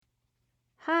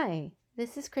Hi,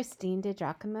 this is Christine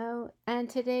DiGiacomo, and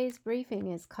today's briefing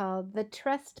is called The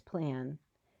Trust Plan.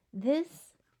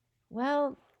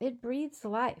 It breathes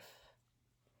life.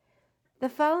 The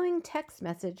following text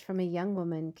message from a young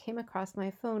woman came across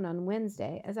my phone on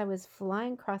Wednesday as I was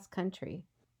flying cross country.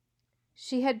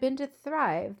 She had been to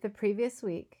Thrive the previous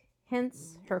week,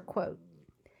 hence her quote.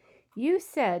 You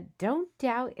said, "Don't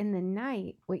doubt in the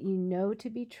night what you know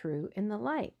to be true in the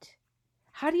light."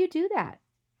 How do you do that?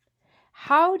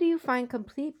 How do you find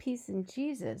complete peace in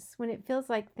Jesus when it feels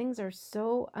like things are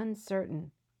so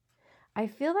uncertain? I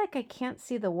feel like I can't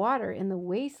see the water in the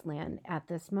wasteland at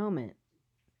this moment.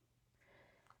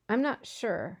 I'm not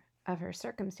sure of her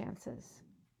circumstances.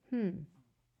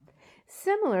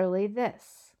 Similarly,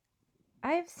 this.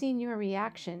 I have seen your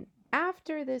reaction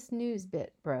after this news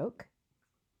bit broke.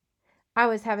 I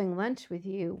was having lunch with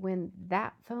you when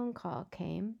that phone call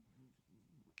came.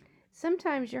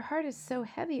 Sometimes your heart is so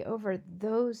heavy over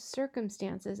those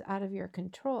circumstances out of your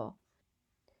control.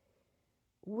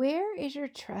 Where is your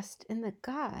trust in the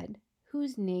God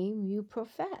whose name you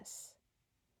profess?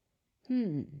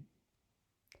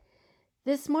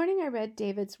 This morning I read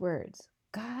David's words.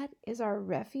 God is our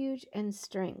refuge and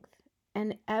strength,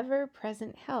 an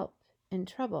ever-present help in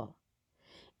trouble.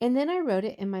 And then I wrote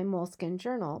it in my moleskin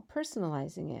journal,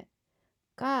 personalizing it.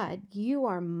 God, you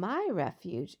are my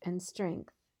refuge and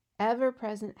strength,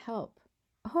 ever-present help.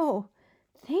 Oh,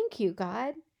 thank you,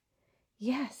 God.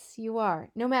 Yes, you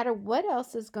are, no matter what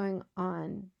else is going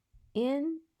on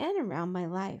in and around my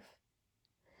life.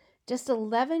 Just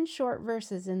 11 short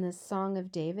verses in this Song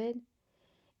of David,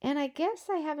 and I guess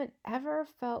I haven't ever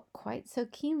felt quite so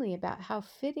keenly about how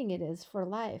fitting it is for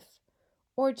life,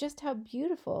 or just how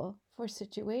beautiful for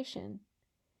situation.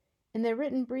 In the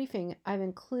written briefing, I've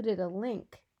included a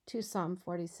link to Psalm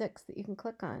 46 that you can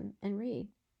click on and read.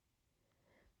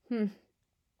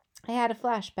 I had a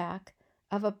flashback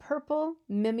of a purple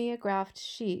mimeographed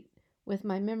sheet with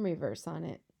my memory verse on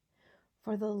it.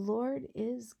 For the Lord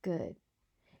is good.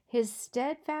 His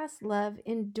steadfast love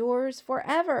endures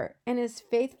forever, and his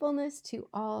faithfulness to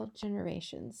all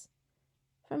generations.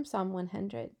 From Psalm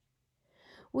 100.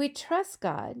 We trust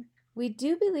God. We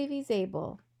do believe he's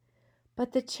able.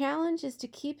 But the challenge is to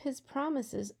keep his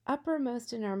promises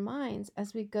uppermost in our minds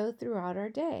as we go throughout our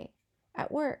day,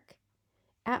 at work,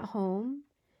 at home,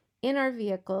 in our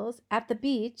vehicles, at the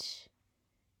beach,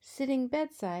 sitting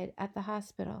bedside at the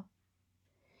hospital.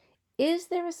 Is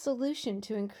there a solution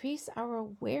to increase our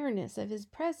awareness of his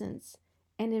presence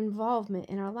and involvement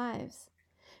in our lives?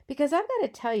 Because I've got to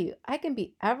tell you, I can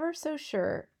be ever so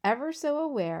sure, ever so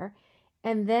aware,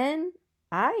 and then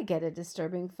I get a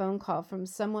disturbing phone call from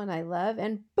someone I love,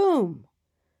 and boom,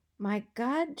 my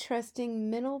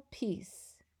God-trusting mental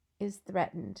peace is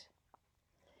threatened.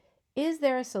 Is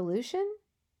there a solution?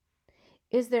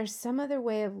 Is there some other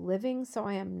way of living so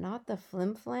I am not the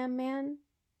flim-flam man?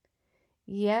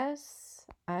 Yes,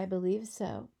 I believe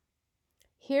so.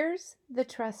 Here's the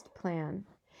trust plan.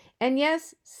 And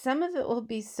yes, some of it will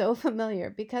be so familiar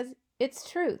because it's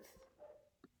truth.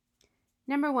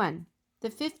 Number 1, the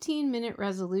 15-minute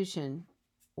resolution,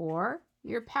 or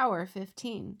your Power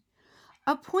 15.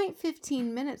 Appoint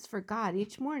 15 minutes for God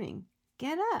each morning.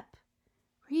 Get up,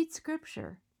 read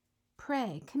scripture,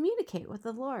 pray, communicate with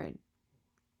the Lord.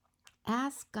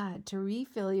 Ask God to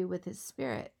refill you with his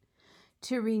Spirit,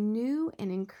 to renew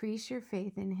and increase your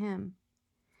faith in him.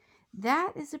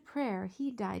 That is a prayer he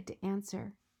died to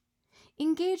answer.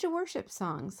 Engage a worship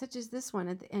song, such as this one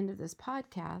at the end of this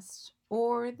podcast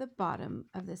or the bottom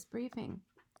of this briefing.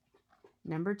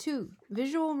 Number 2,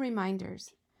 visual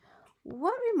reminders.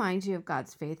 What reminds you of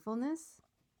God's faithfulness?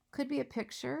 Could be a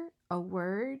picture, a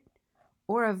word,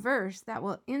 or a verse that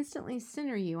will instantly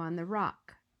center you on the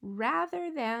rock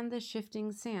rather than the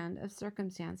shifting sand of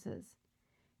circumstances.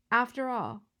 After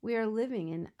all, we are living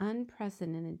in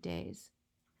unprecedented days.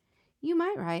 You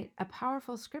might write a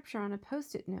powerful scripture on a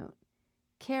Post-it note,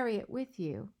 carry it with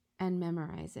you, and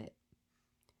memorize it.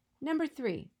 Number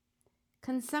 3,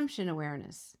 consumption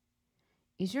awareness.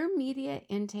 Is your media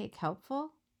intake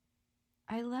helpful?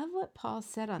 I love what Paul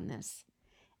said on this.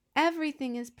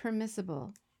 Everything is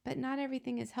permissible, but not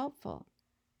everything is helpful.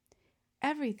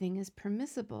 Everything is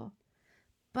permissible,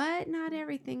 but not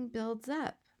everything builds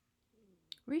up.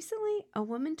 Recently, a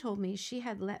woman told me she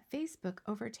had let Facebook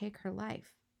overtake her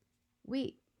life.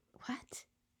 Wait, what?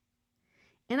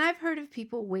 And I've heard of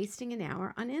people wasting an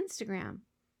hour on Instagram.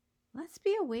 Let's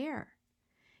be aware.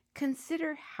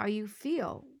 Consider how you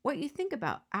feel, what you think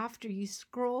about after you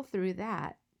scroll through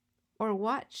that or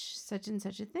watch such and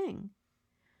such a thing.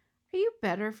 Are you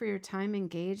better for your time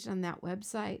engaged on that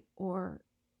website or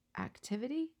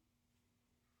activity?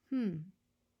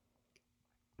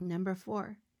 Number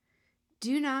 4,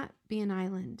 do not be an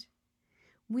island.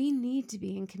 We need to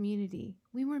be in community.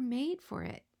 We were made for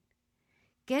it.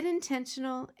 Get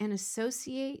intentional and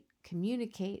associate,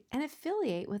 communicate, and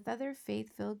affiliate with other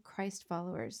faith-filled Christ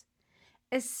followers,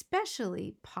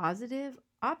 especially positive,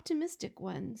 optimistic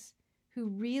ones who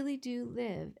really do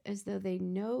live as though they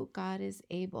know God is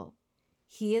able.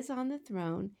 He is on the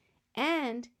throne,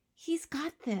 and He's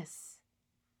got this.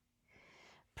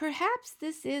 Perhaps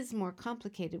this is more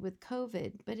complicated with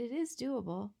COVID, but it is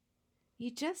doable.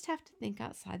 You just have to think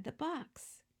outside the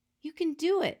box. You can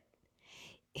do it.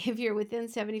 If you're within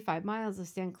 75 miles of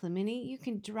San Clemente, you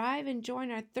can drive and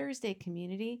join our Thursday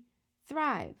community,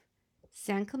 Thrive,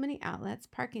 San Clemente Outlets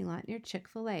parking lot near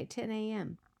Chick-fil-A, 10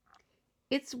 a.m.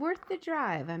 It's worth the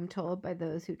drive, I'm told by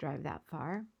those who drive that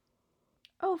far.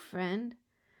 Oh, friend,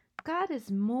 God is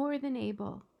more than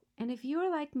able. And if you are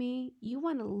like me, you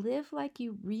want to live like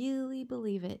you really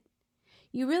believe it.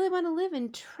 You really want to live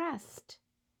in trust.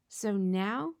 So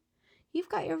now you've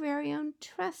got your very own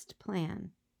trust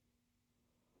plan.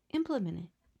 Implement it.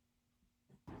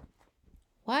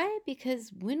 Why?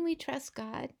 Because when we trust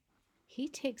God, He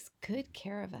takes good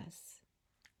care of us.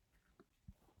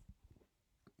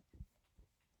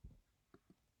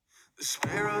 The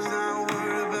sparrows not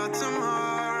worried about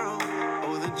tomorrow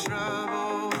or the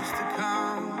troubles to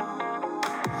come.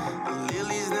 The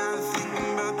lilies not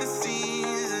thinking about the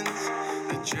seasons,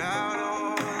 the drought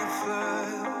or the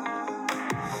flood.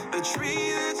 A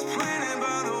tree that's planted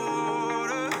by the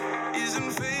water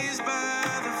isn't fazed by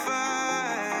the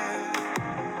fire.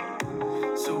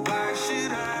 So why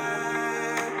should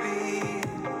I be?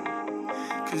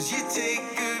 'Cause you take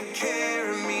good care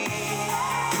of me.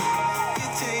 You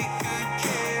take good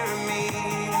care of me.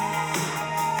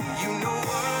 You know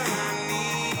what I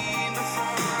need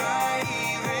before I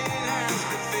even ask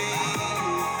a thing.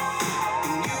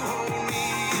 And you hold me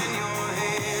in your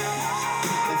hands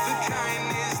with the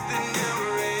kindness that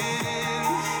never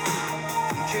ends.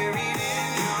 I'm carried in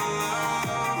your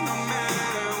love no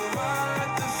matter what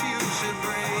the future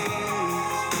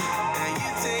brings. Now you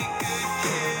take good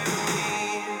care of me.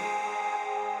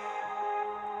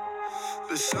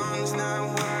 The sun's not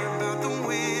worried about the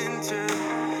winter,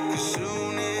 'cause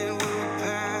soon it will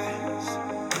pass.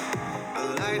 The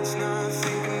light's not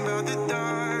thinking about the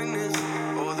darkness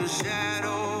or the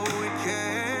shadow it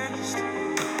casts.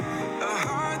 A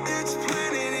heart that's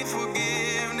planted in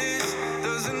forgiveness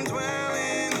doesn't dwell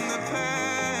in the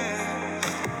past.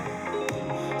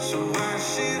 So why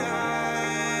should I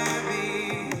be?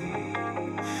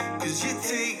 'Cause you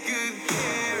take good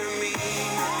care of me.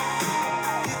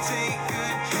 You take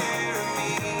good care of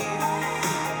me.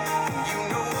 You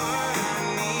know what I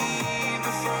need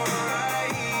before I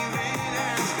even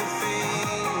ask a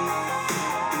thing.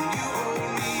 And you hold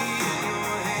me in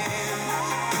your hands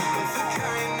with the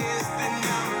kindness that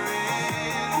never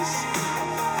ends.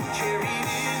 I'm carried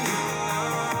in your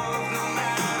love no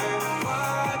matter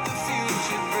what the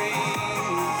future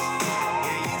brings.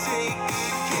 Yeah, you take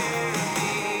good care of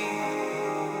me.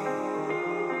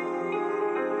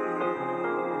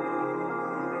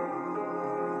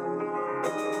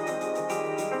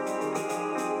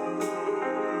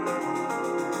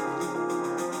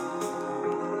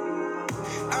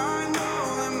 I know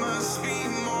there must be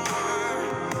more,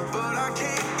 but I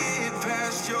can't get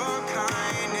past your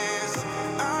kindness.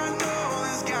 I know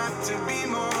there's got to be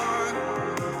more,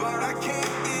 but I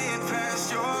can't get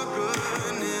past your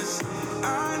goodness.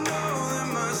 I know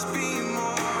there must be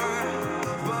more,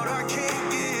 but I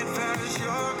can't get past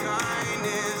your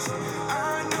kindness.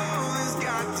 I know there's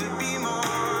got to be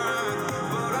more,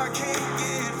 but I can't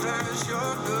get past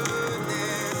your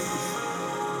goodness.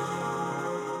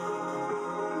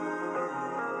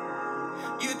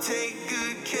 You take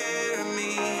good care of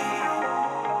me.